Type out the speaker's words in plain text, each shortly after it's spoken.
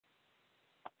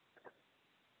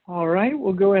All right,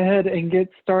 we'll go ahead and get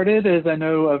started, as I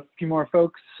know a few more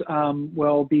folks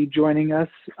will be joining us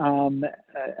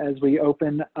as we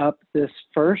open up this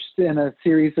first in a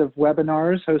series of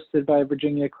webinars hosted by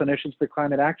Virginia Clinicians for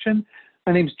Climate Action.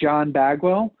 My name's John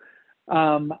Bagwell.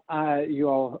 You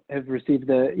all have received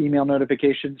the email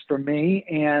notifications from me,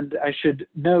 and I should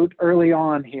note early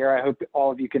on here, I hope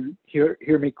all of you can hear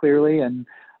me clearly and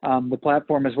the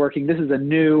platform is working. This is a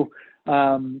new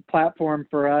platform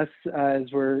for us as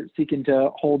we're seeking to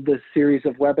hold this series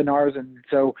of webinars, and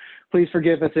so please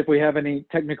forgive us if we have any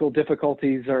technical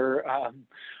difficulties or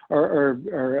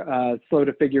slow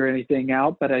to figure anything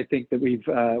out, but I think that we've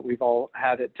all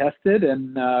had it tested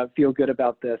and feel good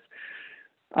about this.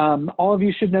 All of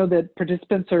you should know that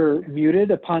participants are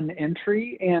muted upon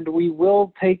entry, and we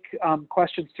will take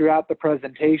questions throughout the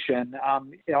presentation.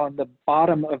 On the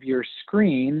bottom of your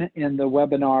screen in the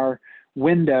webinar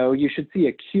window, you should see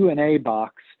a Q&A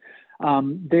box.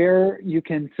 There you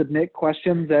can submit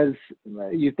questions as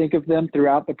you think of them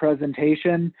throughout the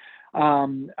presentation.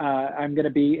 I'm going to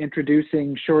be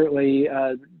introducing shortly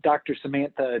Dr.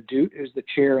 Samantha Dute, who's the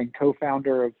chair and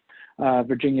co-founder of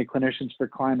Virginia Clinicians for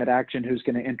Climate Action, who's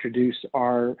going to introduce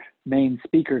our main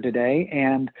speaker today.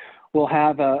 And we'll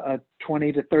have a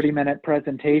 20 to 30 minute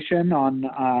presentation on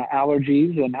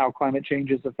allergies and how climate change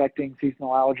is affecting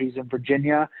seasonal allergies in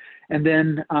Virginia, and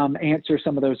then answer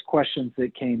some of those questions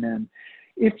that came in.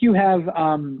 If you have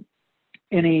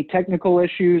any technical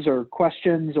issues or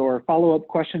questions or follow-up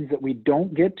questions that we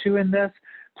don't get to in this,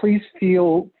 please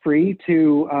feel free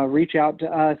to reach out to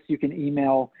us. You can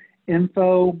email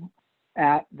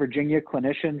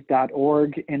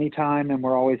info@virginiaclinicians.org anytime, and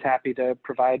we're always happy to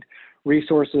provide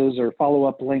resources or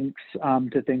follow-up links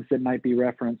to things that might be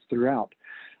referenced throughout.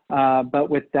 But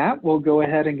with that, we'll go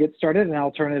ahead and get started, and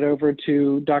I'll turn it over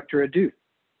to Dr. Dute.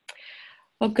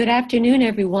 Well, good afternoon,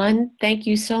 everyone. Thank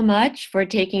you so much for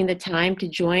taking the time to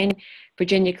join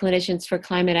Virginia Clinicians for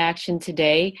Climate Action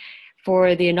today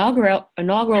for the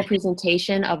inaugural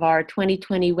presentation of our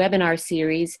 2020 webinar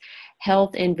series,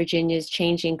 Health in Virginia's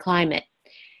Changing Climate.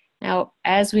 Now,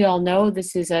 as we all know,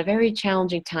 this is a very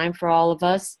challenging time for all of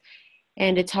us,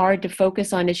 and it's hard to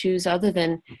focus on issues other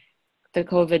than the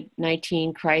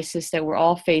COVID-19 crisis that we're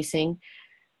all facing.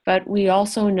 But we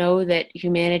also know that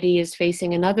humanity is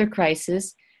facing another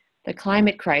crisis, the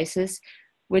climate crisis,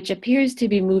 which appears to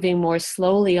be moving more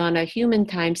slowly on a human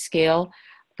time scale,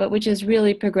 but which is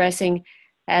really progressing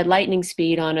at lightning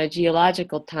speed on a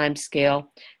geological time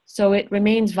scale. So it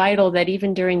remains vital that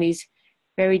even during these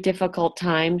very difficult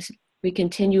times, we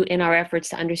continue in our efforts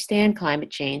to understand climate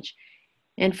change.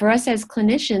 And for us as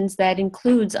clinicians, that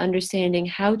includes understanding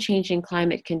how changing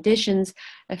climate conditions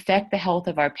affect the health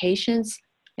of our patients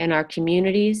and our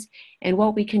communities, and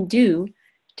what we can do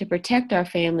to protect our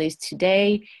families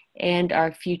today and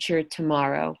our future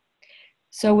tomorrow.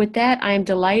 So with that, I am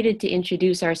delighted to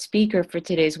introduce our speaker for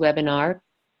today's webinar,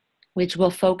 which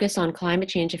will focus on climate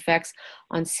change effects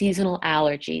on seasonal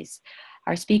allergies.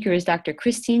 Our speaker is Dr.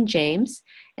 Christine James,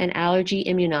 an allergy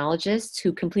immunologist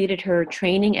who completed her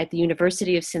training at the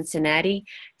University of Cincinnati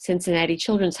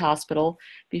Children's Hospital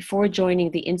before joining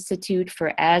the Institute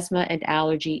for Asthma and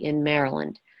Allergy in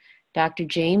Maryland. Dr.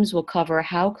 James will cover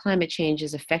how climate change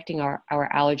is affecting our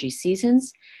allergy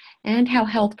seasons and how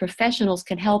health professionals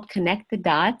can help connect the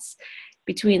dots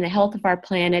between the health of our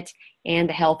planet and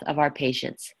the health of our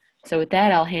patients. So with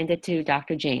that, I'll hand it to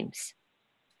Dr. James.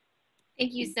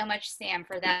 Thank you so much, Sam,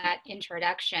 for that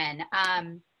introduction.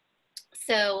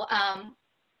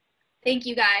 Thank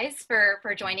you guys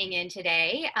for joining in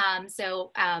today.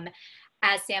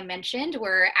 As Sam mentioned,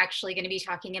 we're actually going to be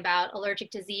talking about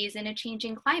allergic disease in a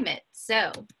changing climate.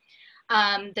 So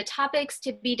the topics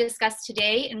to be discussed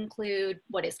today include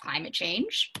what is climate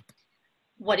change,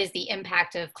 what is the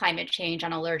impact of climate change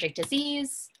on allergic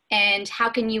disease, and how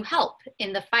can you help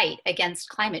in the fight against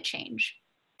climate change.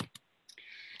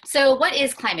 So what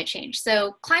is climate change?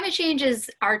 So climate change is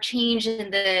our change in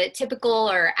the typical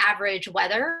or average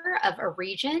weather of a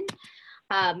region.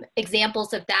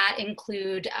 Examples of that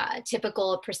include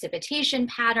typical precipitation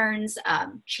patterns,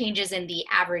 changes in the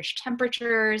average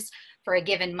temperatures for a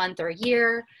given month or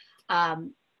year.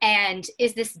 And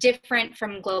is this different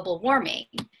from global warming?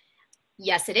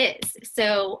 Yes, it is.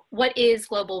 So what is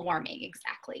global warming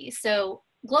exactly? So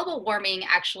global warming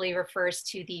actually refers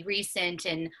to the recent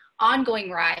and ongoing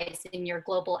rise in your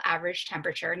global average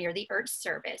temperature near the Earth's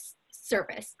surface,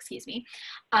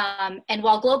 and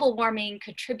while global warming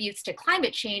contributes to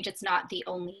climate change, it's not the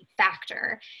only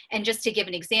factor. And just to give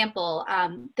an example,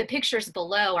 the pictures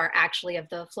below are actually of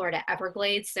the Florida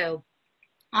Everglades. So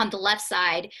On the left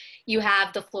side, you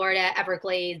have the Florida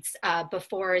Everglades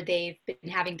before they've been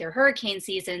having their hurricane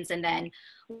seasons, and then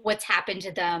what's happened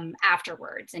to them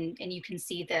afterwards. And you can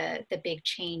see the big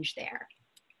change there.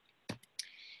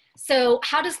 So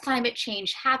how does climate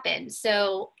change happen?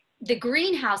 So the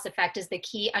greenhouse effect is the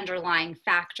key underlying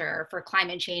factor for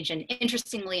climate change. And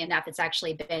interestingly enough, it's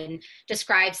actually been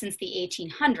described since the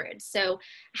 1800s. So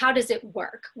how does it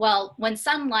work? Well, when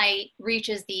sunlight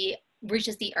reaches the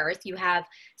earth, you have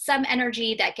some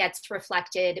energy that gets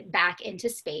reflected back into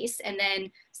space, and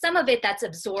then some of it that's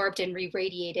absorbed and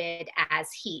re-radiated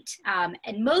as heat.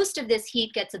 And most of this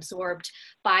heat gets absorbed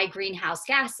by greenhouse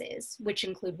gases, which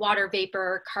include water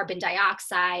vapor, carbon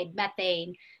dioxide,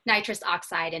 methane, nitrous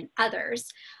oxide, and others.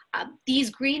 These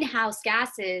greenhouse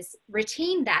gases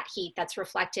retain that heat that's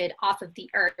reflected off of the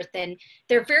earth, and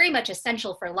they're very much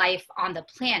essential for life on the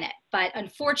planet. But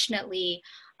unfortunately,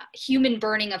 human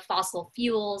burning of fossil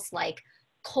fuels like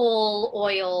coal,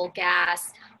 oil,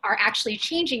 gas are actually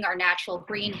changing our natural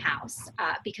greenhouse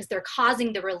because they're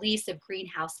causing the release of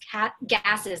greenhouse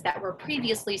gases that were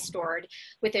previously stored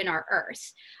within our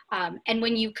earth. And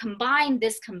when you combine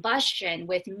this combustion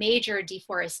with major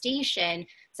deforestation,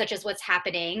 such as what's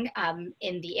happening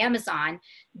in the Amazon,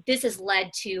 this has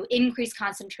led to increased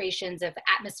concentrations of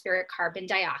atmospheric carbon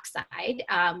dioxide,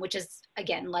 which has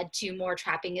again led to more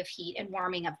trapping of heat and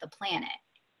warming of the planet.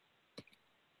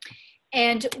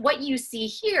 And what you see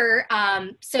here,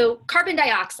 so carbon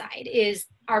dioxide is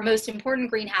our most important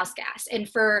greenhouse gas. And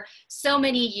for so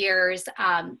many years,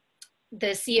 the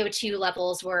CO2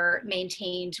 levels were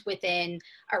maintained within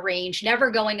a range,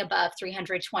 never going above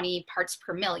 320 parts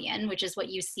per million, which is what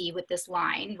you see with this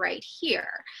line right here.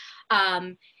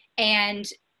 And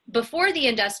before the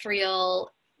Industrial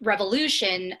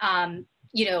Revolution,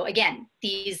 you know, again,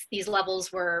 these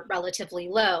levels were relatively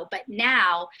low, but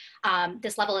now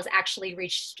this level has actually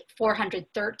reached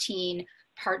 413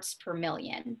 parts per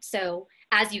million. So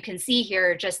as you can see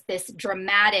here, just this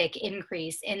dramatic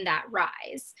increase in that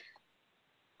rise.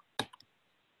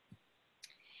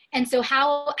 And so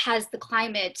how has the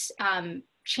climate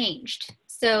changed?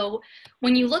 So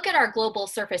when you look at our global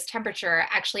surface temperature,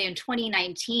 actually in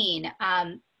 2019,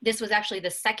 this was actually the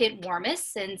second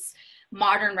warmest since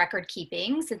modern record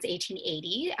keeping since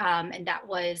 1880, and that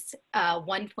was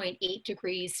 1.8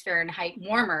 degrees Fahrenheit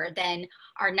warmer than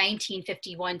our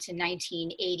 1951 to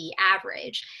 1980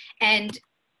 average. And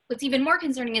what's even more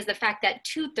concerning is the fact that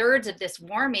 2/3 of this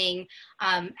warming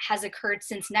has occurred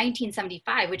since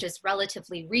 1975, which is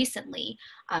relatively recently,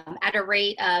 at a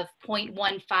rate of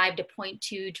 0.15 to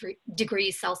 0.2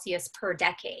 degrees Celsius per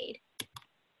decade.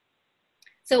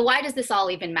 So why does this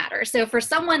all even matter? So for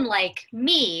someone like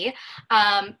me,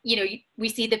 you know, we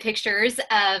see the pictures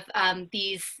of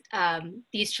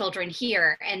these children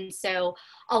here. And so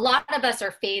a lot of us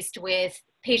are faced with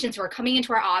patients who are coming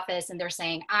into our office and they're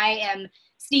saying, I am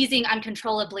sneezing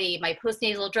uncontrollably, my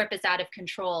postnasal drip is out of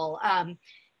control.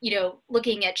 You know,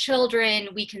 looking at children,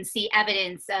 we can see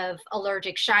evidence of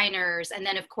allergic shiners. And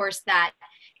then of course that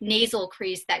nasal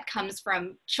crease that comes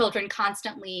from children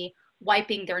constantly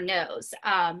wiping their nose.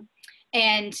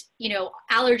 And, you know,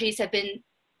 allergies have been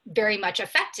very much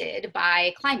affected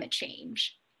by climate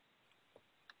change.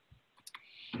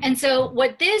 And so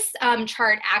what this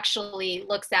chart actually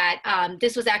looks at,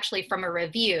 this was actually from a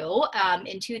review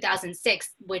in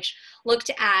 2006, which looked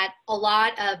at a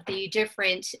lot of the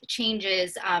different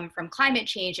changes from climate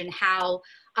change and how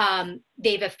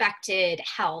they've affected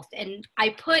health. And I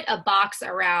put a box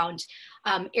around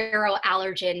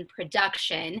aeroallergen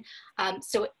production.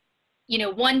 So, you know,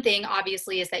 one thing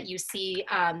obviously is that you see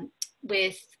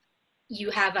you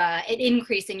have an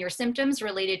increase in your symptoms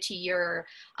related to your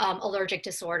allergic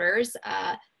disorders,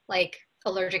 like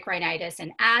allergic rhinitis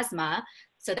and asthma.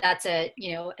 So that's an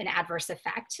adverse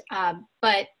effect.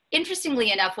 But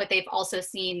interestingly enough, what they've also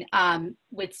seen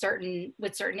with certain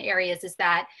areas is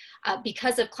that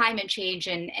because of climate change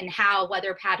and how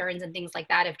weather patterns and things like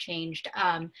that have changed,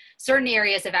 certain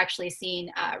areas have actually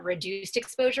seen reduced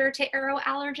exposure to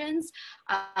aeroallergens.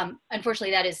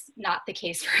 Unfortunately, that is not the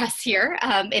case for us here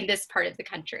in this part of the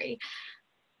country.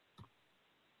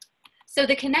 So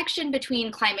the connection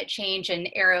between climate change and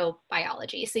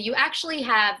aerobiology. So you actually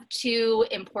have two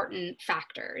important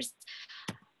factors.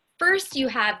 First, you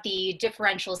have the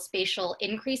differential spatial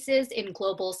increases in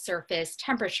global surface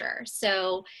temperature.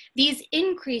 So these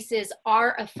increases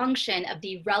are a function of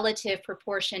the relative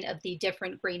proportion of the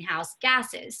different greenhouse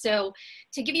gases. So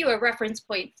to give you a reference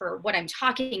point for what I'm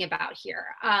talking about here,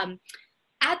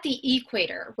 at the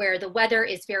equator, where the weather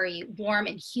is very warm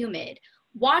and humid,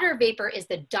 water vapor is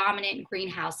the dominant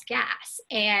greenhouse gas,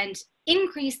 and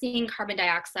increasing carbon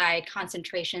dioxide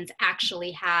concentrations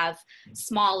actually have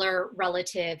smaller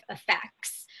relative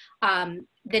effects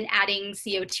than adding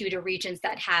CO2 to regions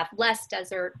that have less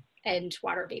desert and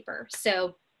water vapor.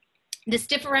 So this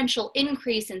differential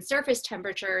increase in surface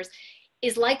temperatures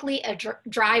is likely a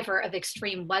driver of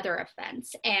extreme weather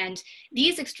events. And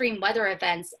these extreme weather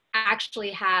events actually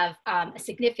have a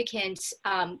significant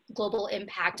global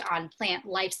impact on plant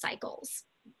life cycles.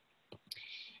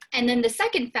 And then the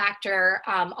second factor,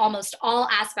 almost all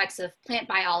aspects of plant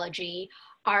biology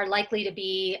are likely to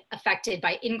be affected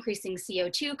by increasing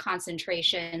CO2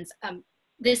 concentrations.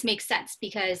 This makes sense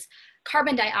because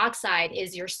carbon dioxide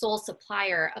is your sole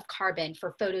supplier of carbon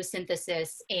for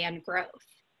photosynthesis and growth.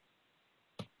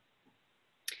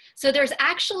 So there's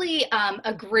actually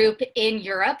a group in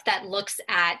Europe that looks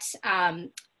at,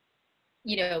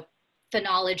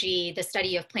 phenology, the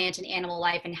study of plant and animal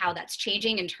life and how that's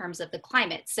changing in terms of the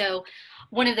climate. So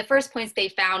one of the first points they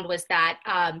found was that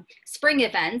spring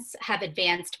events have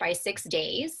advanced by 6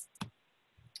 days.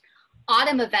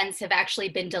 Autumn events have actually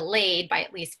been delayed by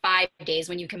at least 5 days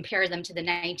when you compare them to the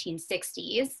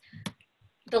 1960s.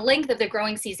 The length of the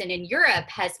growing season in Europe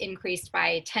has increased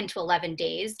by 10 to 11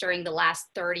 days during the last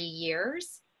 30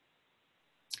 years.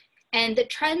 And the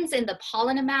trends in the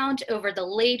pollen amount over the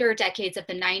later decades of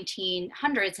the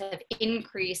 1900s have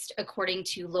increased according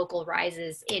to local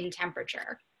rises in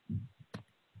temperature.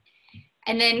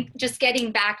 And then just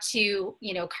getting back to,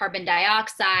 carbon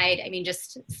dioxide, I mean,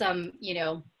 just some,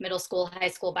 middle school, high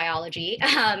school biology,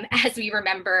 as we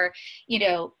remember,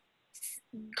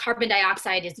 carbon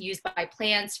dioxide is used by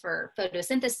plants for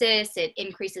photosynthesis, it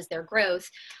increases their growth,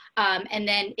 and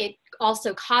then it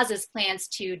also causes plants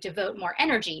to devote more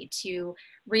energy to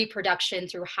reproduction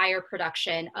through higher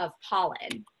production of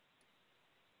pollen.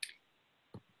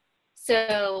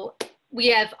 So we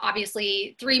have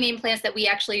obviously 3 main plants that we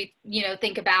actually,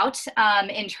 think about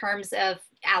in terms of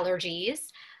allergies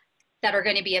that are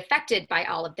going to be affected by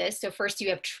all of this. So first you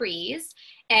have trees.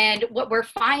 And what we're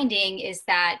finding is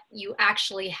that you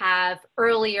actually have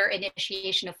earlier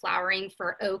initiation of flowering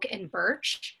for oak and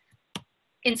birch.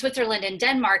 In Switzerland and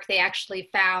Denmark, they actually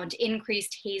found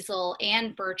increased hazel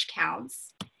and birch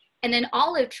counts. And then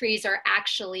olive trees are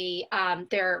actually,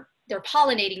 they're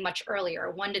pollinating much earlier,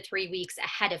 1 to 3 weeks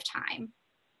ahead of time.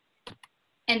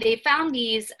 And they found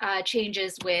these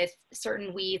changes with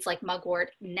certain weeds like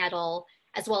mugwort, nettle,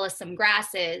 as well as some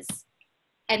grasses.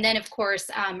 And then of course,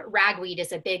 ragweed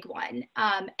is a big one.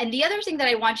 And the other thing that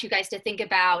I want you guys to think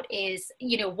about is,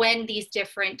 when these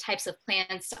different types of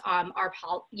plants are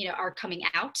coming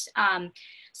out.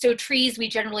 So trees, we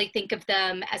generally think of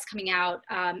them as coming out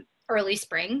early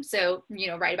spring, so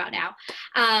right about now.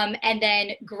 And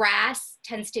then grass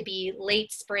tends to be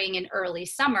late spring and early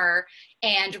summer,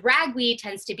 and ragweed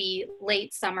tends to be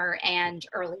late summer and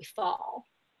early fall.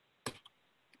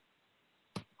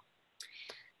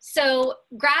 So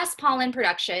grass pollen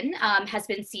production has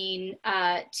been seen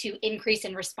to increase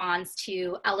in response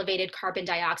to elevated carbon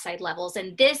dioxide levels,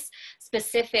 and this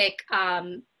specific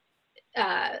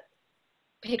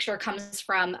picture comes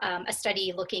from a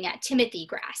study looking at timothy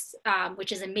grass,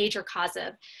 which is a major cause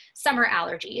of summer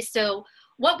allergies. So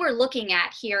what we're looking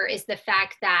at here is the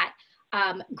fact that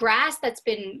grass that's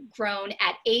been grown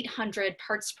at 800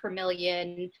 parts per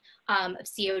million of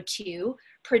CO2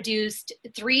 produced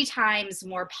 3 times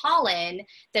more pollen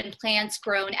than plants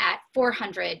grown at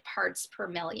 400 parts per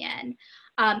million.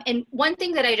 And one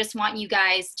thing that I just want you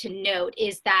guys to note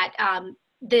is that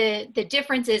the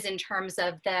differences in terms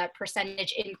of the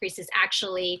percentage increases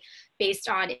actually based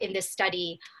on, in this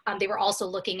study, they were also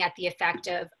looking at the effect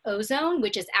of ozone,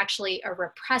 which is actually a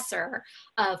repressor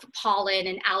of pollen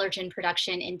and allergen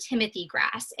production in timothy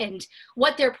grass. And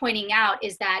what they're pointing out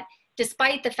is that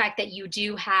despite the fact that you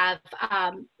do have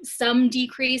some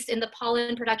decrease in the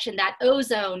pollen production, that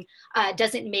ozone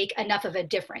doesn't make enough of a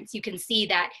difference. You can see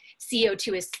that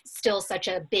CO2 is still such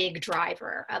a big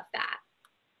driver of that.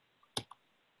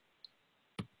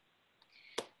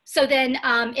 So then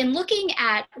in looking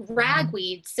at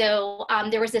ragweed, so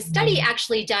there was a study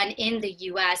actually done in the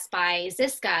US by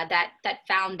ZISCA that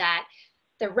found that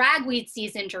the ragweed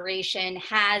season duration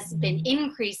has been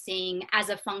increasing as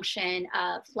a function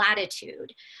of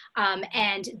latitude.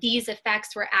 And these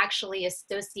effects were actually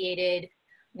associated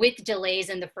with delays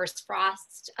in the first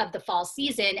frost of the fall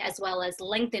season, as well as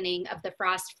lengthening of the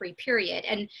frost-free period.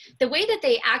 And the way that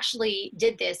they actually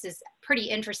did this is pretty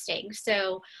interesting.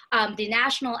 So the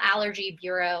National Allergy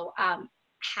Bureau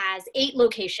has 8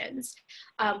 locations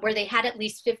where they had at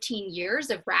least 15 years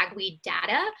of ragweed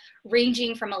data,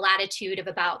 ranging from a latitude of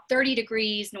about 30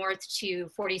 degrees north to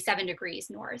 47 degrees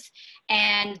north.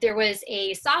 And there was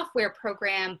a software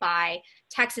program by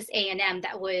Texas A&M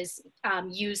that was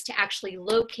used to actually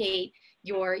locate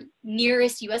your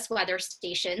nearest US weather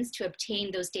stations to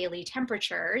obtain those daily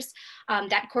temperatures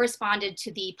that corresponded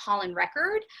to the pollen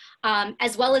record,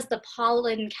 as well as the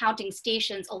pollen counting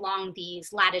stations along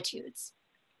these latitudes.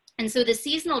 And so the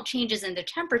seasonal changes in the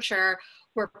temperature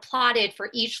were plotted for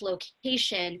each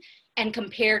location and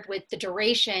compared with the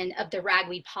duration of the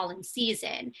ragweed pollen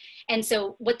season. And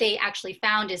so what they actually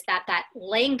found is that that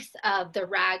length of the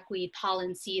ragweed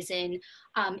pollen season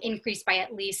increased by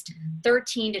at least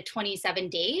 13 to 27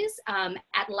 days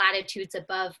at latitudes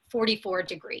above 44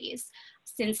 degrees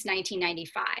since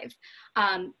 1995.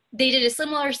 They did a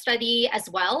similar study as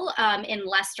well in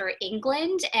Leicester,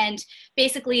 England, and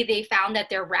basically they found that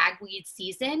their ragweed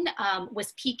season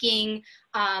was peaking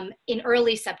in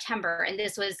early September. And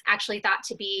this was actually thought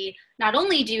to be not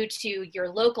only due to your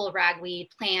local ragweed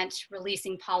plant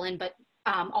releasing pollen, but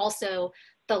also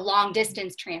the long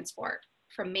distance transport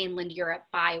from mainland Europe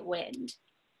by wind.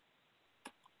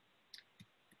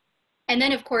 And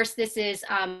then, of course, this is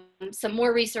some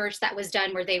more research that was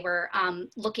done where they were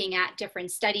looking at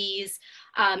different studies.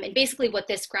 And basically what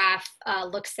this graph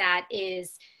looks at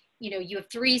is, you have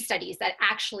 3 studies that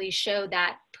actually show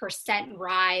that percent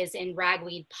rise in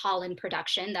ragweed pollen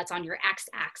production, that's on your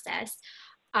x-axis,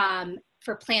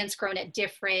 for plants grown at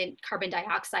different carbon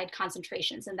dioxide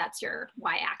concentrations, and that's your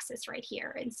y-axis right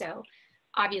here. And so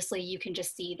obviously you can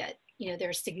just see that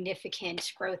there's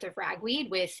significant growth of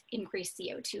ragweed with increased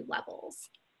CO2 levels.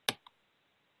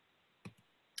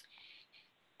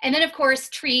 And then of course,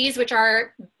 trees,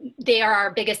 they are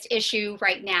our biggest issue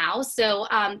right now. So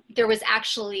there was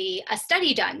actually a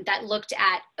study done that looked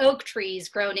at oak trees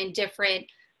grown in different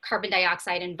carbon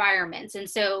dioxide environments. And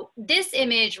so this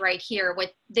image right here,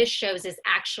 what this shows is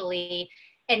actually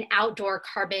an outdoor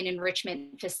carbon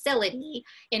enrichment facility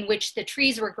in which the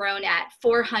trees were grown at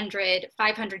 400,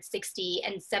 560,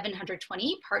 and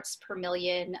 720 parts per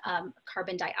million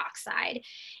carbon dioxide.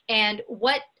 And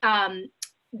what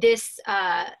this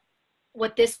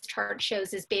chart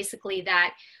shows is basically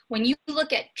that when you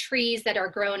look at trees that are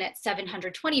grown at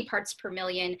 720 parts per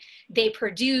million, they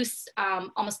produce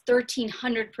almost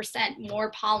 1,300%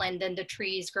 more pollen than the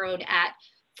trees grown at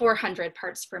 400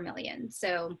 parts per million.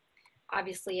 So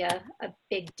obviously a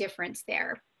big difference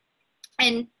there.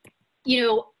 And,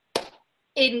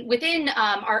 within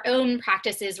our own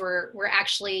practices, we're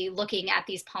actually looking at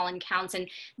these pollen counts. And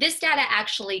this data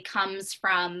actually comes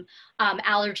from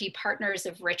Allergy Partners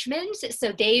of Richmond.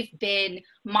 So they've been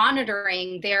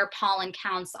monitoring their pollen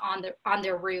counts on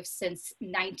their roofs since the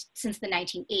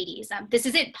 1980s. This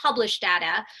isn't published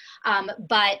data,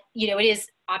 but it is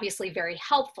obviously very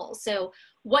helpful. So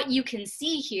what you can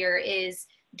see here is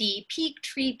the peak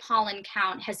tree pollen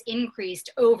count has increased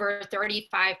over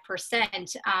 35%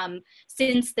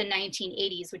 since the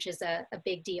 1980s, which is a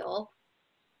big deal.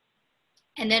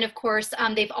 And then of course,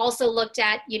 they've also looked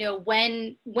at,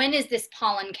 when is this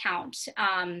pollen count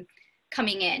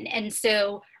coming in? And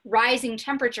so rising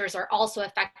temperatures are also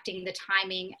affecting the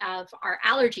timing of our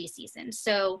allergy season.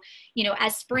 So,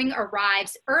 as spring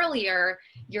arrives earlier,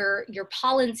 your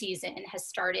pollen season has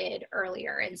started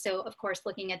earlier. And so, of course,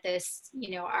 looking at this,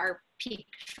 our peak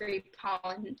tree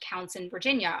pollen counts in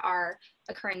Virginia are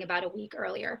occurring about a week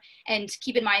earlier. And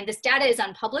keep in mind, this data is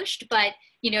unpublished, but,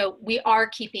 we are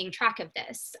keeping track of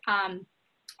this.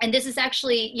 And this is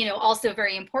actually, also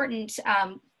very important.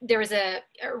 There was a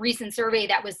recent survey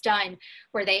that was done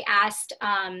where they asked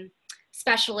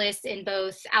specialists in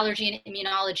both allergy and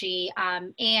immunology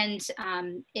and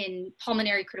in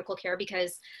pulmonary critical care,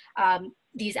 because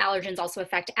these allergens also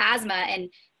affect asthma.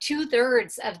 And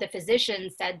 2/3 of the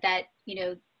physicians said that,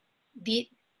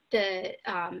 the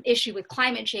issue with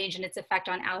climate change and its effect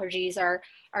on allergies are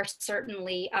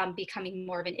certainly becoming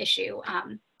more of an issue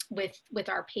with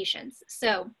our patients.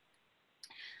 So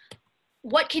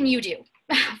what can you do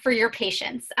for your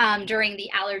patients during the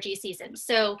allergy season?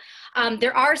 So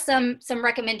there are some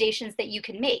recommendations that you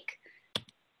can make.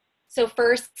 So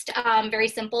first, very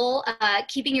simple,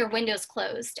 keeping your windows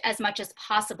closed as much as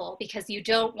possible because you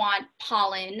don't want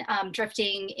pollen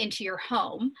drifting into your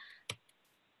home.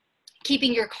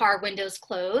 Keeping your car windows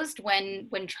closed when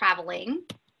traveling.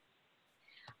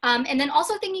 And then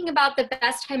also thinking about the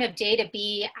best time of day to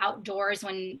be outdoors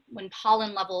when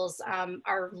pollen levels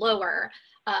are lower.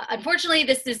 Unfortunately,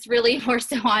 this is really more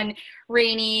so on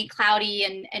rainy,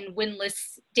 cloudy, and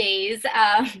windless days.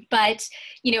 But,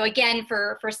 you know, again,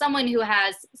 for someone who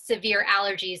has severe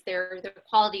allergies, their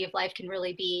quality of life can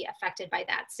really be affected by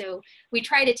that. So we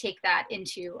try to take that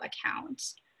into account.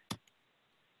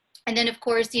 And then, of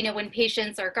course, you know, when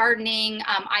patients are gardening,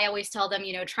 I always tell them,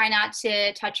 you know, try not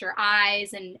to touch your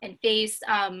eyes and face.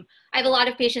 I have a lot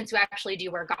of patients who actually do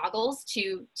wear goggles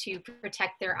to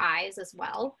protect their eyes as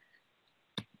well.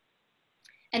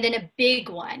 And then a big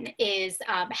one is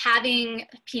having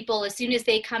people, as soon as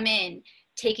they come in,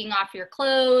 taking off your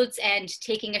clothes and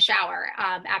taking a shower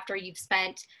after you've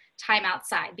spent time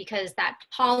outside, because that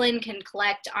pollen can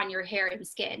collect on your hair and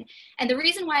skin. And the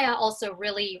reason why I also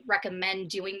really recommend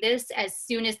doing this as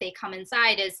soon as they come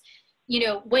inside is, you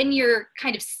know, when you're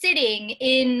kind of sitting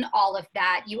in all of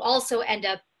that, you also end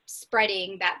up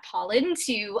spreading that pollen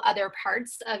to other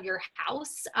parts of your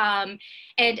house.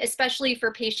 And especially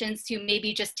for patients who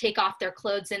maybe just take off their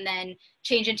clothes and then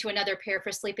change into another pair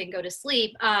for sleep and go to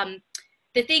sleep.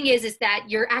 The thing is that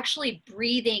you're actually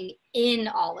breathing in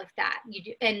all of that.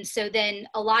 And so then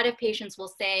a lot of patients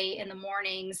will say in the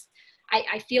mornings,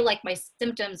 I feel like my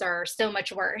symptoms are so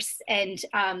much worse. And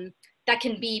that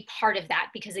can be part of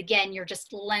that, because again, you're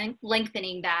just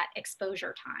lengthening that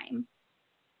exposure time.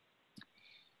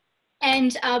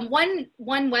 And one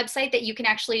website that you can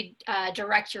actually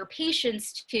direct your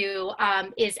patients to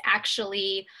is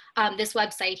actually this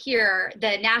website here.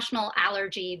 The National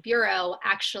Allergy Bureau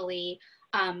actually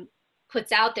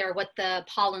puts out there what the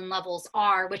pollen levels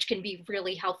are, which can be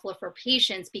really helpful for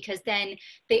patients, because then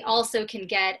they also can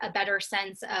get a better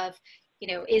sense of, you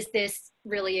know, is this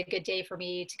really a good day for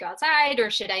me to go outside, or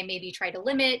should I maybe try to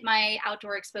limit my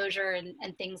outdoor exposure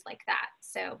and things like that.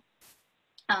 So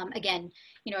again,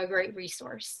 you know, a great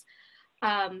resource.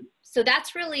 So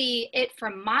that's really it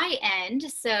from my end.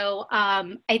 So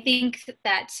I think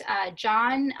that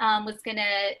John was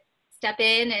gonna step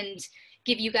in and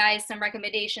give you guys some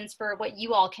recommendations for what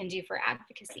you all can do for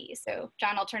advocacy. So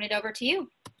John, I'll turn it over to you.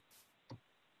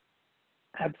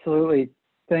 Absolutely.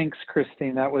 Thanks,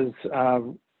 Christine. That was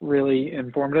really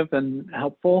informative and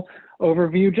helpful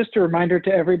overview. Just a reminder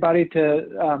to everybody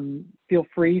to feel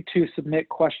free to submit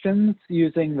questions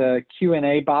using the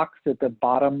Q&A box at the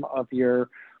bottom of your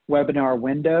webinar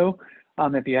window.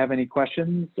 If you have any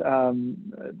questions,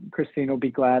 Christine will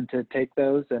be glad to take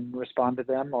those and respond to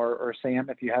them, or Sam,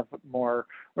 if you have more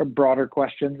or broader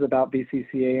questions about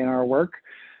VCCA and our work.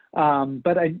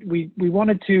 But we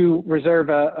wanted to reserve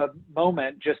a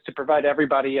moment just to provide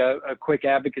everybody a quick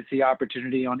advocacy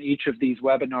opportunity on each of these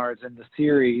webinars in the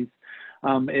series.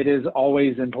 It is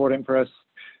always important for us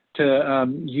to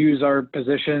use our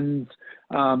positions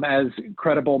as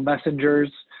credible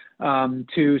messengers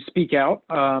to speak out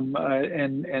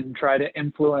and try to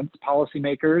influence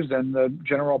policymakers and the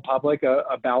general public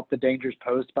about the dangers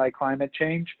posed by climate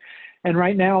change. And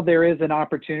right now there is an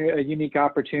opportunity, a unique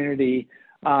opportunity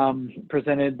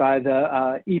presented by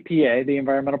the EPA, the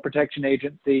Environmental Protection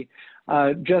Agency,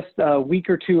 just a week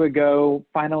or two ago,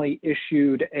 finally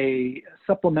issued a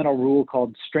supplemental rule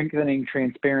called Strengthening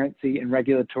Transparency in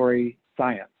Regulatory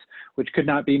Science, which could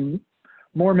not be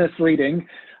more misleading.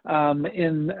 Many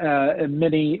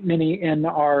in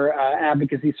our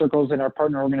advocacy circles and our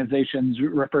partner organizations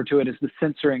refer to it as the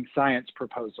censoring science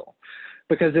proposal,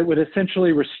 because it would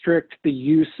essentially restrict the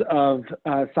use of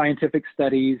scientific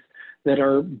studies that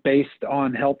are based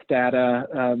on health data,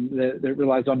 that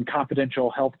relies on confidential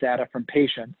health data from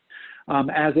patients,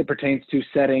 as it pertains to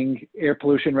setting air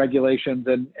pollution regulations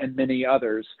and many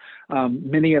others.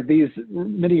 Many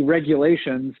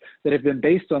regulations that have been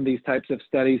based on these types of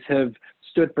studies have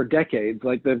stood for decades,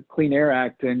 like the Clean Air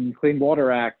Act and Clean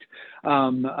Water Act.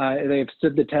 They have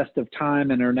stood the test of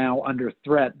time and are now under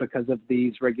threat because of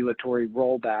these regulatory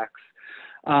rollbacks.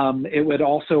 It would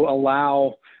also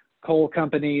allow coal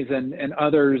companies and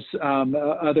others,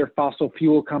 other fossil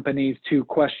fuel companies, to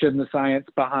question the science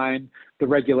behind the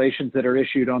regulations that are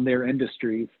issued on their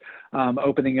industries,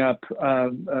 opening up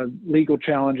legal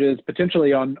challenges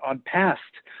potentially on past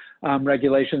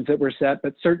regulations that were set,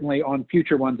 but certainly on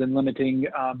future ones, and limiting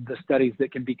the studies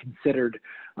that can be considered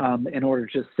in order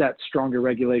to set stronger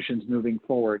regulations moving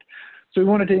forward. So we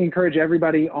wanted to encourage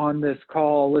everybody on this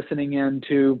call listening in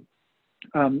to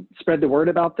spread the word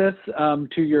about this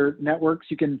to your networks.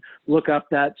 You can look up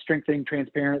that Strengthening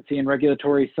Transparency and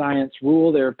Regulatory Science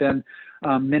rule. There have been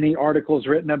Many articles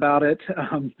written about it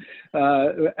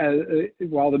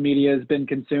while the media has been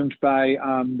consumed by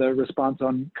the response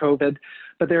on COVID.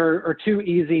 But there are two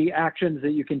easy actions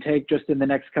that you can take just in the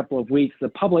next couple of weeks. The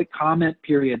public comment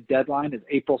period deadline is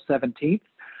April 17th.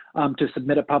 To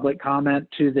submit a public comment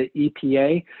to the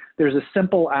EPA. There's a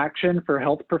simple action for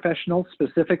health professionals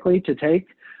specifically to take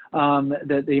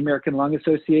that the American Lung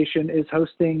Association is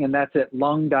hosting, and that's at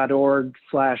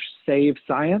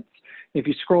lung.org/savescience. If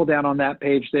you scroll down on that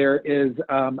page, there is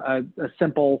a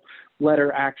simple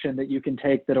letter action that you can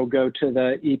take that'll go to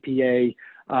the EPA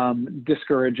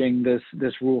discouraging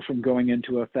this rule from going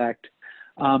into effect.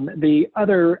 The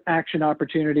other action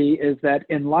opportunity is that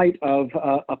in light of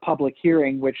a public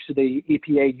hearing, which the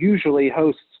EPA usually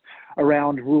hosts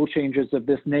around rule changes of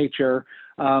this nature,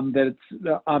 that it's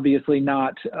obviously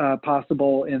not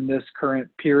possible in this current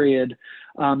period.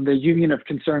 The Union of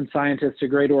Concerned Scientists, a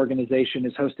great organization,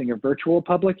 is hosting a virtual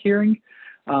public hearing.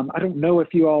 I don't know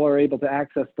if you all are able to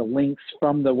access the links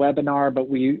from the webinar, but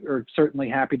we are certainly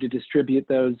happy to distribute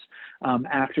those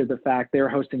after the fact. They're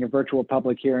hosting a virtual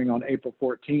public hearing on April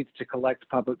 14th to collect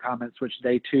public comments, which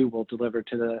they too will deliver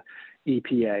to the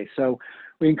EPA. So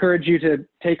we encourage you to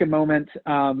take a moment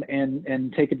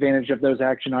and take advantage of those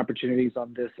action opportunities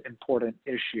on this important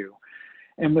issue.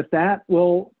 And with that,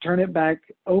 we'll turn it back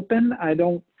open. I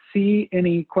don't see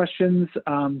any questions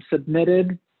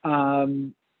submitted.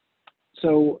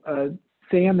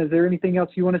 Sam, is there anything else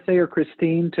you want to say, or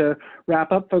Christine, to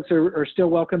wrap up? Folks are still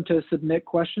welcome to submit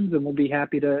questions, and we'll be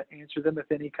happy to answer them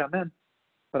if any come in.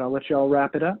 But I'll let you all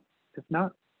wrap it up if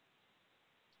not.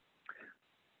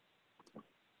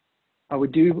 We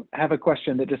do have a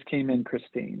question that just came in,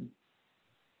 Christine.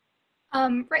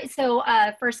 Right, so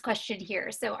first question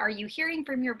here. So are you hearing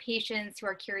from your patients who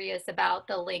are curious about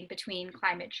the link between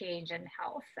climate change and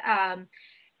health?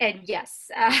 And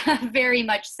yes, very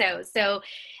much so. So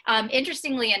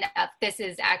interestingly enough, this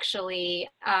is actually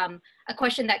a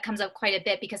question that comes up quite a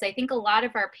bit, because I think a lot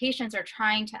of our patients are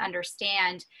trying to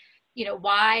understand, you know,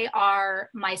 why are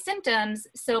my symptoms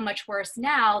so much worse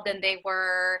now than they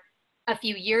were a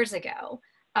few years ago?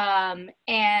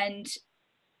 And,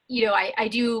 you know, I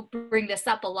do bring this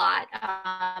up a lot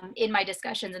in my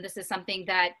discussions, and this is something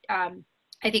that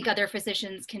I think other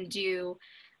physicians can do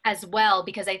as well,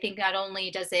 because I think not only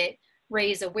does it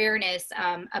raise awareness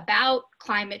about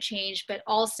climate change, but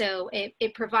also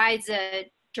it provides a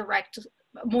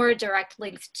more direct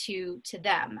link to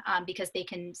them because they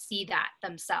can see that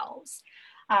themselves.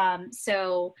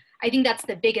 So I think that's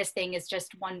the biggest thing, is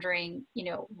just wondering, you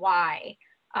know, why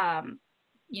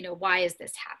is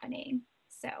this happening?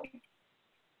 So.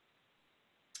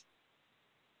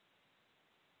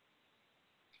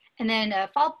 And then a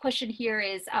follow-up question here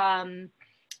is,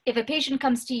 if a patient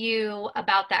comes to you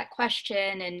about that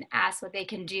question and asks what they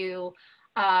can do,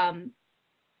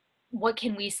 what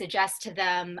can we suggest to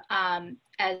them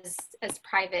as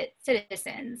private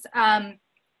citizens?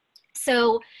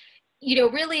 So, you know,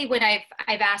 really when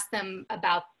I've asked them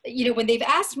about, you know, when they've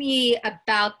asked me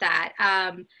about that,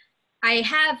 I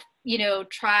have, you know,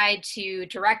 tried to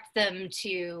direct them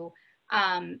to,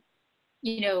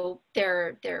 you know,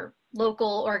 their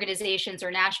local organizations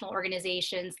or national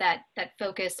organizations that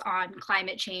focus on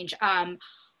climate change.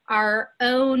 Our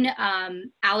own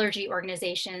allergy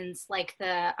organizations, like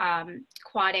the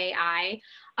Quad AI,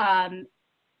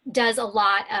 does a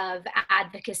lot of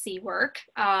advocacy work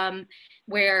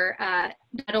where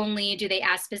not only do they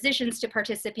ask physicians to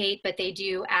participate, but they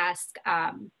do ask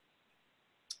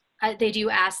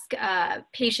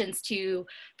patients to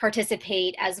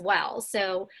participate as well.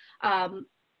 So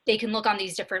they can look on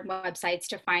these different websites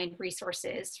to find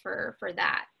resources for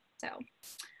that. So,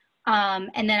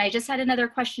 and then I just had another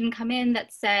question come in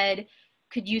that said,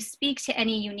 could you speak to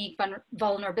any unique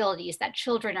vulnerabilities that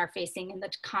children are facing in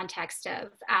the context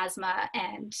of asthma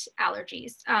and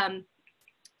allergies?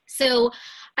 So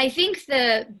I think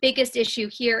the biggest issue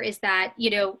here is that,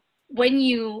 you know, when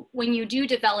you do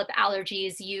develop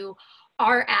allergies, you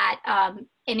are at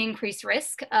an increased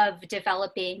risk of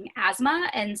developing asthma.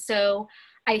 And so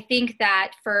I think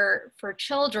that for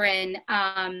children,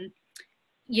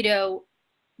 you know,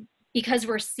 because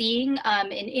we're seeing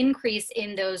an increase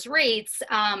in those rates,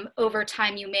 over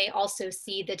time you may also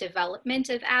see the development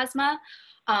of asthma.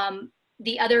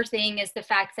 The other thing is the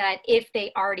fact that if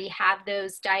they already have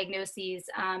those diagnoses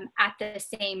at the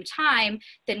same time,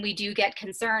 then we do get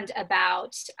concerned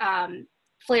about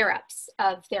flare-ups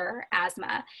of their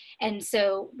asthma. And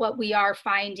so what we are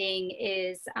finding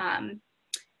is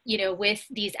with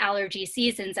these allergy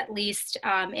seasons, at least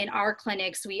in our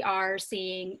clinics, we are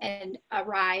seeing a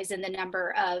rise in the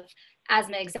number of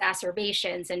asthma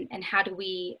exacerbations, and how do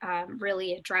we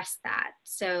really address that?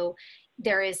 So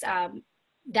there is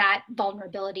that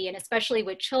vulnerability, and especially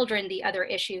with children, the other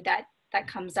issue that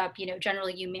comes up,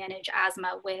 generally you manage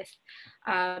asthma with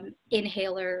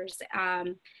inhalers,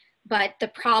 but the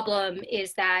problem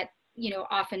is that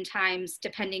oftentimes,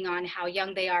 depending on how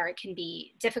young they are, it can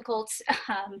be difficult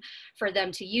for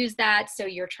them to use that. So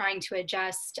you're trying to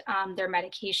adjust their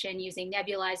medication using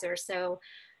nebulizers. So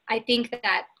I think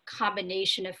that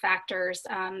combination of factors,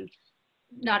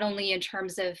 not only in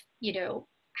terms of,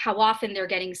 how often they're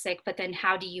getting sick, but then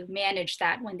how do you manage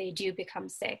that when they do become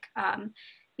sick,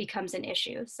 becomes an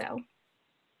issue. So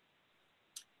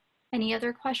any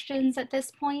other questions at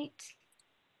this point?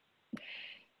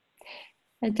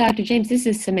 Dr. James, this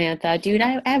is Samantha. Dude,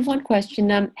 I have one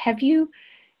question. Have you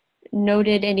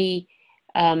noted any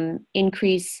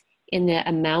increase in the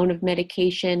amount of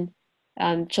medication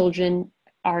children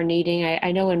are needing?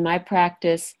 I know in my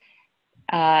practice,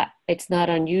 it's not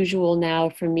unusual now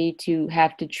for me to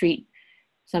have to treat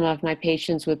some of my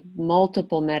patients with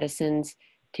multiple medicines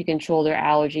to control their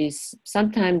allergies,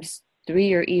 sometimes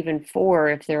 3 or even 4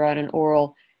 if they're on an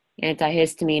oral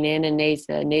antihistamine and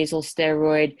a nasal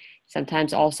steroid,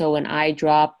 sometimes also an eye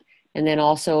drop, and then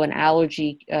also an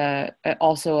allergy,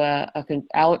 also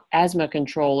asthma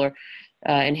controller,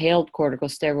 inhaled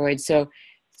corticosteroids. So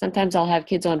sometimes I'll have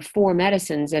kids on 4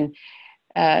 medicines, and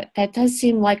that does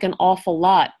seem like an awful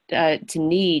lot to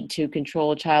need to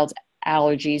control a child's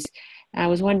allergies. And I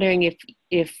was wondering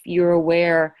if you're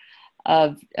aware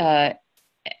of an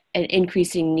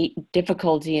increasing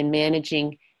difficulty in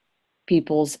managing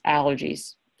people's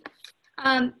allergies.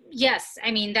 Yes,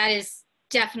 I mean, that is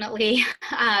definitely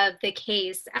the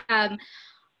case.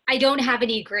 I don't have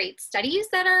any great studies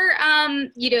that are,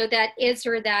 that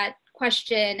answer that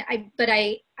question. But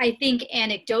I think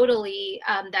anecdotally,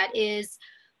 that is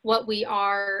what we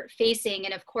are facing.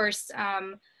 And of course,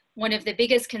 one of the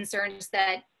biggest concerns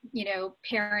that,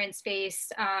 parents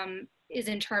face is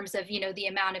in terms of, the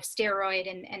amount of steroid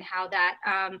and how that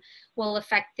will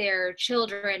affect their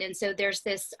children. And so there's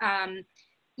this,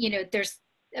 there's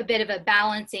a bit of a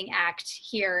balancing act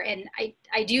here. And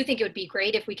I do think it would be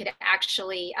great if we could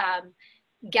actually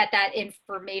get that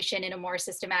information in a more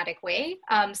systematic way,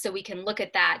 so we can look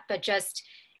at that. But just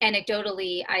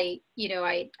anecdotally, I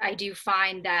do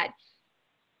find that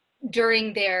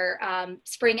during their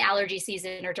spring allergy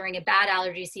season or during a bad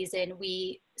allergy season,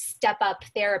 we step up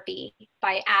therapy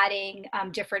by adding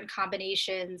different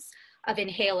combinations of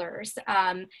inhalers.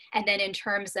 And then in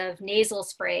terms of nasal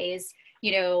sprays,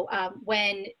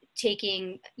 when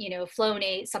taking,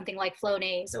 Flonase, something like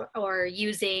Flonase, or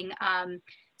using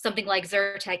something like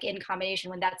Zyrtec in combination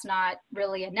when that's not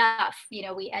really enough,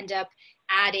 we end up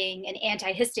adding an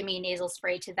antihistamine nasal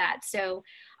spray to that. So,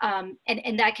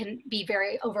 and that can be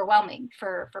very overwhelming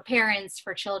for parents,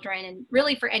 for children, and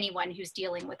really for anyone who's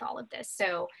dealing with all of this.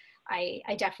 So I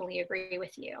definitely agree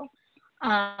with you.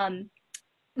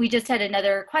 We just had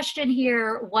another question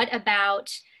here. What about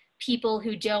people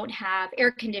who don't have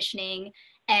air conditioning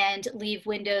and leave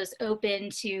windows open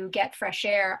to get fresh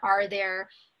air? Are there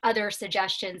other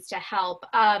suggestions to help?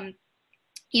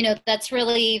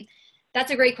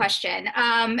 That's a great question.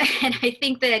 And I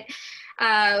think that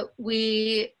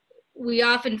we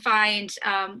often find,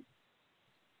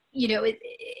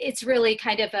 it's really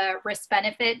kind of a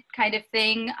risk-benefit kind of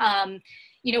thing.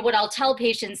 What I'll tell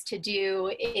patients to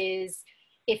do is,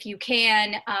 if you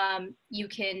can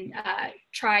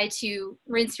try to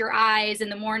rinse your eyes in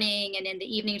the morning and in the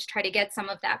evening to try to get some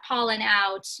of that pollen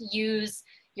out. Use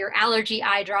your allergy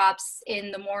eye drops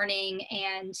in the morning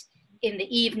and in the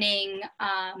evening.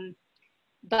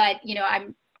 But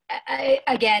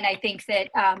I think that,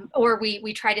 or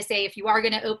we try to say, if you are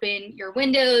going to open your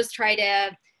windows, try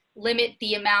to limit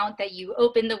the amount that you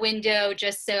open the window,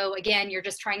 just so, again, you're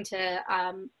just trying to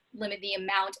limit the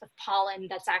amount of pollen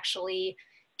that's actually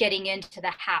getting into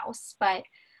the house. But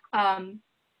I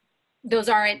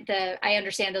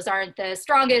understand those aren't the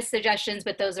strongest suggestions,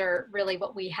 but those are really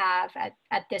what we have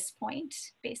at this point,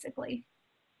 basically.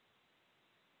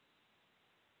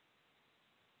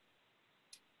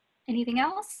 Anything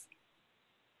else?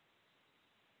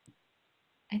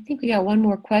 I think we got one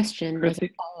more question. There's a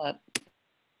follow-up.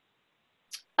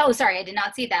 Oh, sorry, I did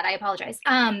not see that. I apologize.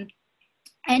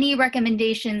 Any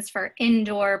recommendations for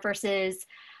indoor versus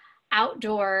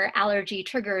outdoor allergy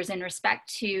triggers in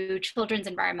respect to children's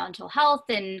environmental health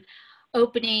and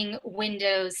opening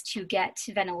windows to get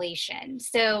ventilation?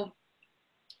 So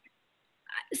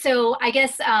I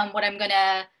guess what I'm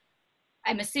gonna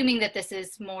I'm assuming that this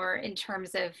is more in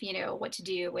terms of, you know, what to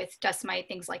do with dust mite,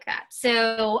 things like that.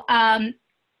 So,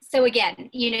 so again,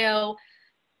 you know,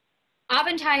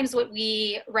 oftentimes what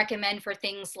we recommend for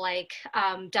things like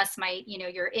dust mite, you know,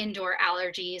 your indoor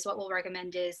allergies, what we'll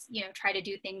recommend is, you know, try to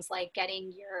do things like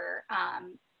getting your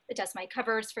dust mite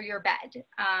covers for your bed.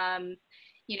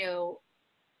 You know,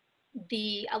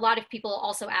 a lot of people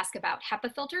also ask about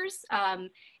HEPA filters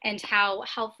and how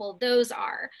helpful those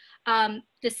are.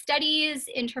 The studies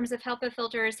in terms of HEPA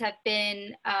filters have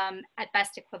been at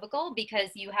best equivocal, because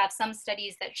you have some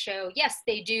studies that show, yes,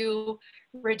 they do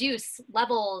reduce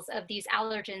levels of these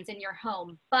allergens in your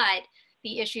home, but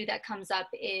the issue that comes up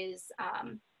is,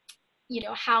 you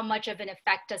know, how much of an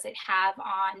effect does it have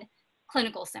on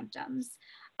clinical symptoms?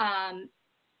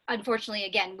 Unfortunately,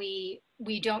 again, we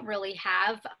don't really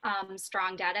have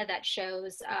strong data that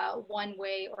shows one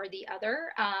way or the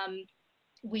other.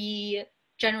 We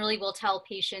generally will tell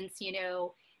patients, you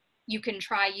know, you can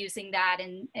try using that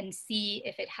and see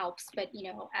if it helps. But, you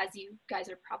know, as you guys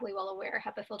are probably well aware,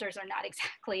 HEPA filters are not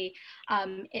exactly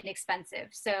inexpensive.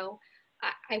 So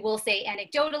I will say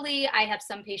anecdotally, I have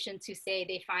some patients who say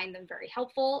they find them very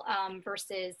helpful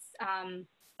versus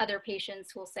other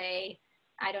patients who will say,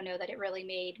 I don't know that it really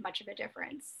made much of a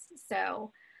difference.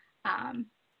 So,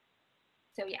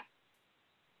 so yeah.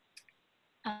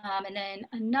 And then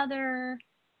another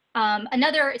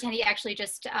attendee actually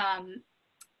just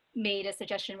made a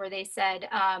suggestion where they said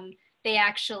they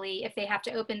actually, if they have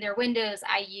to open their windows,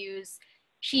 I use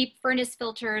cheap furnace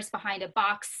filters behind a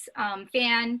box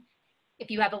fan.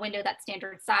 If you have a window that's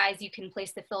standard size, you can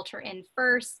place the filter in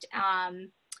first.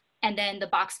 And then the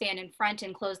box fan in front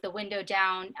and close the window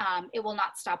down. It will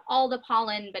not stop all the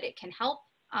pollen, but it can help.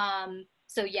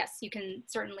 So yes, you can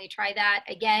certainly try that.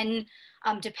 Again,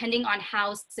 depending on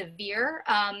how severe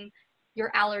your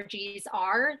allergies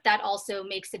are, that also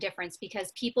makes a difference,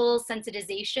 because people's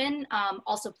sensitization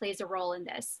also plays a role in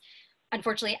this.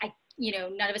 Unfortunately, you know,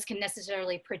 none of us can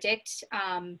necessarily predict,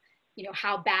 you know,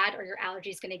 how bad are your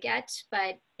allergies going to get.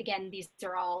 But again, these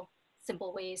are all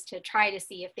simple ways to try to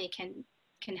see if they can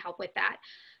help with that.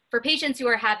 For patients who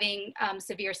are having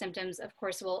severe symptoms, of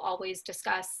course, we'll always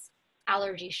discuss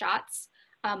allergy shots,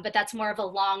 but that's more of a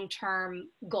long-term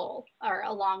goal or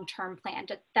a long-term plan.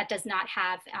 That does not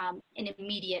have an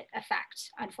immediate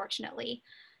effect, unfortunately.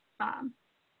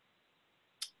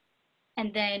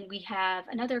 And then we have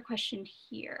another question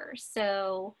here.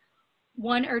 So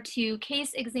 1 or 2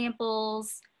 case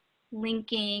examples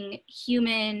linking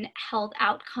human health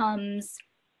outcomes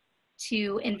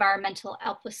to environmental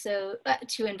episodes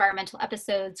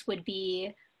would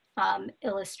be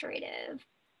illustrative.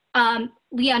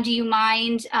 Leon, do you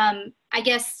mind, I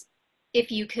guess,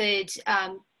 if you could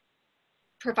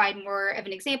provide more of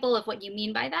an example of what you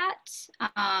mean by that?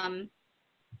 Are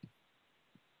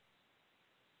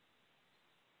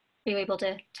you able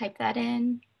to type that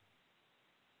in?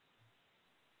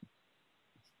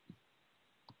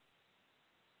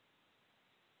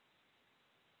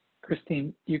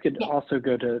 Christine, you could also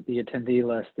go to the attendee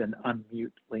list and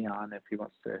unmute Leon if he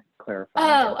wants to clarify.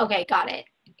 Oh, okay, got it.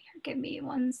 Give me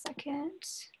 1 second.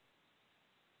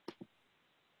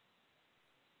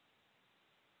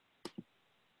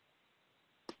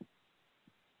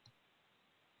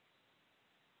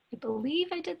 I believe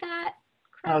I did that.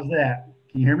 How's that?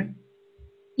 Can you hear me?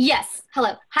 Yes.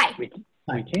 Hello. Hi. We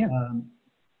can.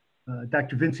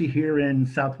 Dr. Vinci here in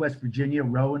Southwest Virginia,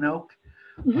 Roanoke.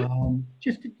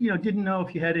 Just, you know, didn't know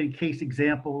if you had any case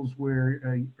examples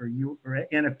where, or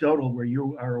anecdotal, where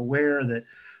you are aware that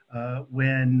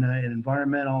when an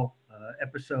environmental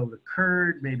episode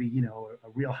occurred, maybe, you know, a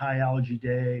real high allergy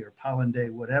day or pollen day,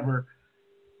 whatever,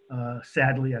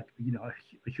 sadly, you know,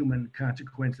 a human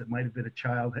consequence that might have been a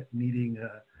child needing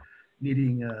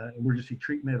emergency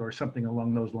treatment or something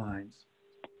along those lines.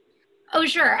 Oh,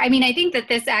 sure. I mean, I think that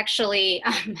this actually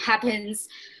happens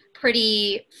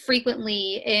pretty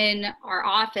frequently in our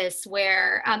office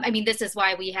where, I mean, this is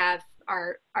why we have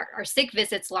our sick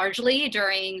visits largely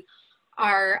during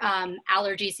our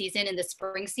allergy season in the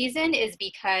spring season, is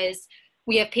because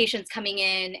we have patients coming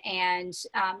in and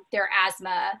their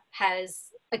asthma has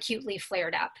acutely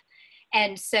flared up.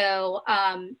 And so,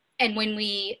 and when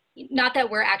not that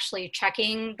we're actually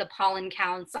checking the pollen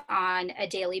counts on a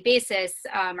daily basis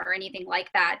or anything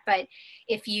like that, but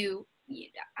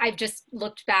I've just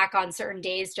looked back on certain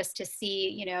days just to see,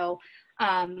 you know,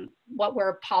 what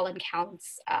were pollen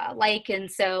counts like.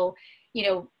 And so, you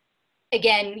know,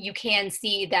 again, you can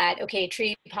see that, okay,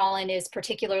 tree pollen is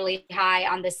particularly high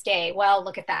on this day. Well,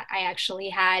 look at that. I actually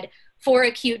had 4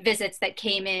 acute visits that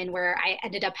came in where I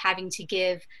ended up having to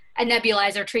give a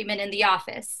nebulizer treatment in the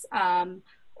office.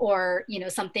 or, you know,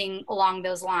 something along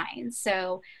those lines.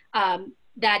 So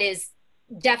that is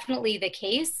definitely the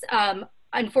case.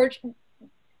 Unfortunately,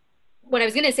 what I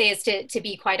was going to say is to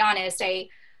be quite honest,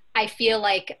 I feel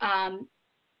like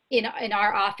in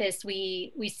our office,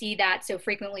 we see that so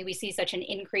frequently. We see such an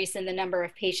increase in the number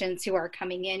of patients who are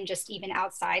coming in just even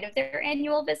outside of their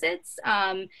annual visits.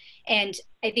 And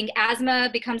I think asthma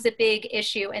becomes a big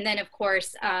issue. And then, of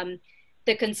course,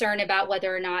 the concern about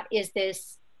whether or not is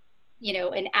this, you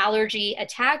know, an allergy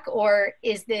attack, or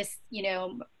is this, you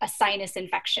know, a sinus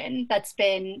infection that's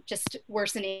been just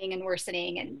worsening and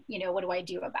worsening, and, you know, what do I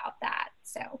do about that?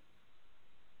 So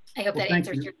I hope that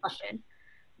answers your question.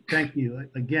 Thank you.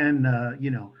 Again,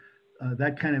 you know,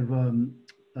 that kind of,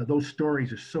 those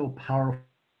stories are so powerful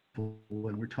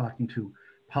when we're talking to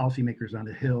policymakers on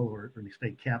the Hill or in the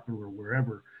state capitol or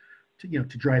wherever, to, you know,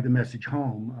 to drive the message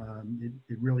home.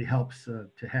 It really helps to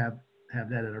have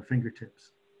that at our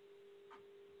fingertips.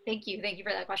 Thank you. Thank you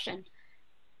for that question.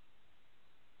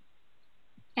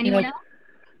 Anyone else?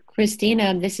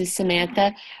 Christina, this is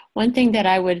Samantha. One thing that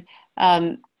I would,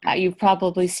 you've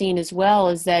probably seen as well,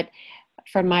 is that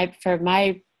for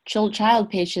my child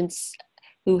patients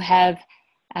who have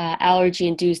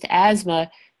allergy-induced asthma,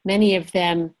 many of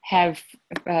them have,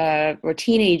 or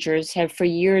teenagers have for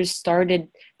years started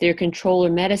their controller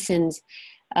medicines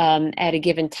at a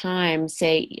given time,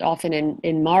 say often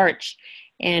in March.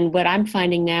 And what I'm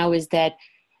finding now is that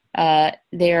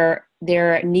they're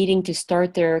needing to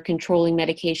start their controlling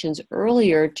medications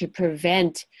earlier to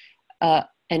prevent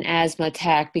an asthma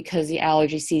attack because the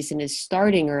allergy season is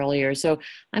starting earlier. So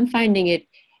I'm finding it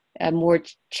more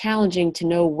challenging to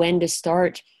know when to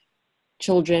start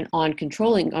children on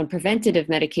preventative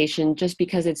medication, just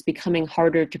because it's becoming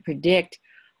harder to predict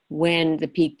when the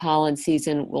peak pollen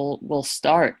season will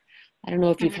start. I don't know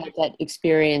if you've had that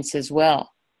experience as well.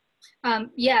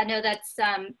 Yeah, no, that's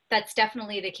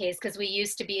definitely the case, because we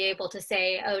used to be able to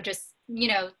say, oh, just, you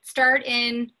know, start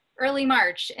in early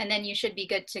March and then you should be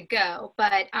good to go.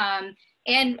 But,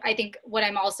 and I think what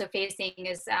I'm also facing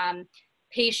is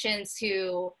patients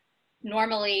who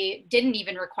normally didn't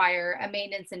even require a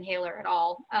maintenance inhaler at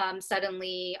all,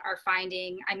 suddenly are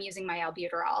finding I'm using my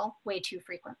albuterol way too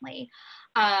frequently.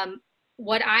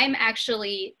 What I'm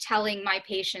actually telling my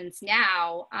patients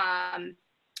now,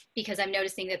 because I'm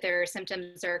noticing that their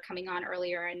symptoms are coming on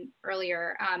earlier and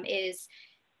earlier, is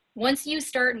once you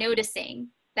start noticing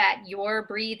that your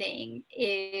breathing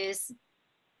is,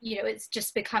 you know, it's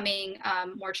just becoming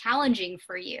more challenging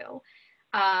for you,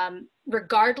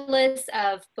 regardless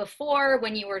of before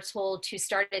when you were told to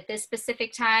start at this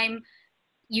specific time,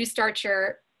 you start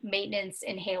your maintenance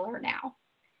inhaler now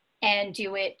and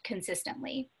do it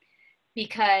consistently.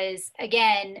 Because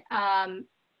again,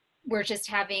 we're just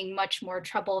having much more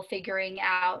trouble figuring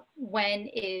out when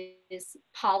is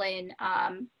pollen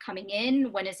coming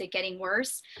in, when is it getting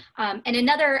worse. And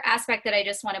another aspect that I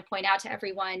just want to point out to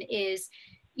everyone is,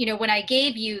 you know, when I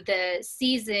gave you the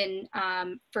season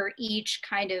for each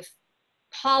kind of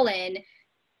pollen,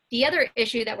 the other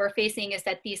issue that we're facing is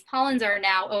that these pollens are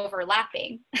now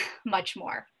overlapping much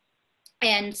more.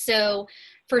 And so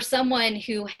for someone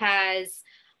who has,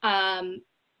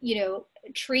 you know,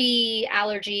 tree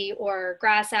allergy or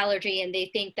grass allergy, and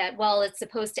they think that, well, it's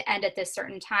supposed to end at this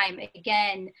certain time,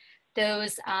 again,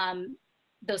 those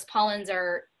pollens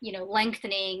are, you know,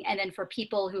 lengthening. And then for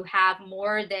people who have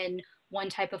more than one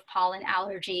type of pollen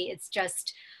allergy, it's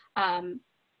just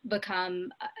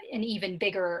become an even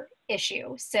bigger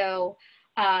issue. So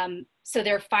so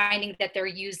they're finding that they're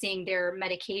using their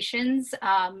medications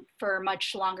for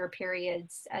much longer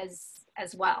periods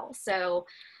as well. So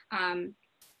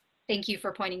thank you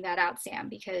for pointing that out, Sam,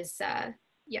 because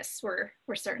yes, we're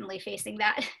certainly facing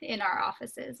that in our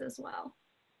offices as well.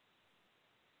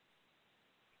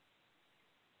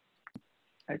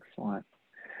 Excellent.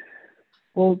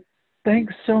 Well,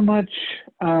 thanks so much,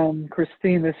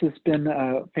 Christine. This has been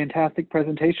a fantastic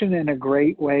presentation and a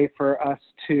great way for us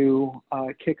to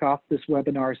kick off this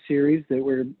webinar series that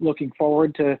we're looking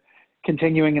forward to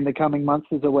continuing in the coming months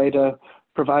as a way to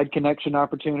provide connection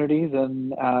opportunities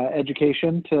and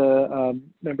education to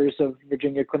members of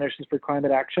Virginia Clinicians for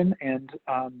Climate Action and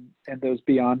those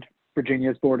beyond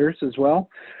Virginia's borders as well.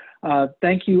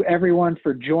 Thank you everyone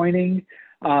for joining.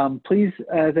 Please,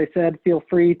 as I said, feel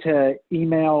free to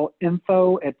email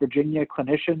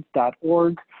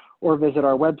info@virginiaclinicians.org or visit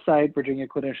our website,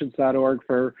 virginiaclinicians.org,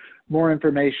 for more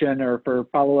information or for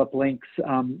follow-up links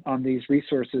on these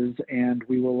resources. And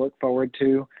we will look forward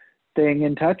to staying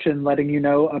in touch and letting you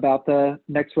know about the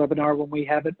next webinar when we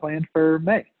have it planned for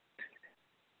May.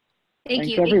 Thank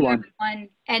Thanks, you. everyone. Thank you,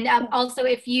 everyone. And also,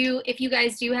 if you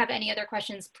guys do have any other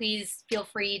questions, please feel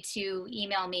free to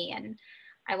email me, and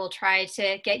I will try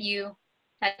to get you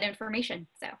that information.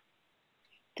 So,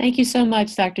 Thank you so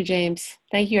much, Dr. James.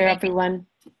 Thank you, everyone.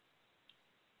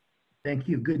 Thank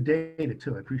you. Good data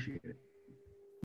too. I appreciate it.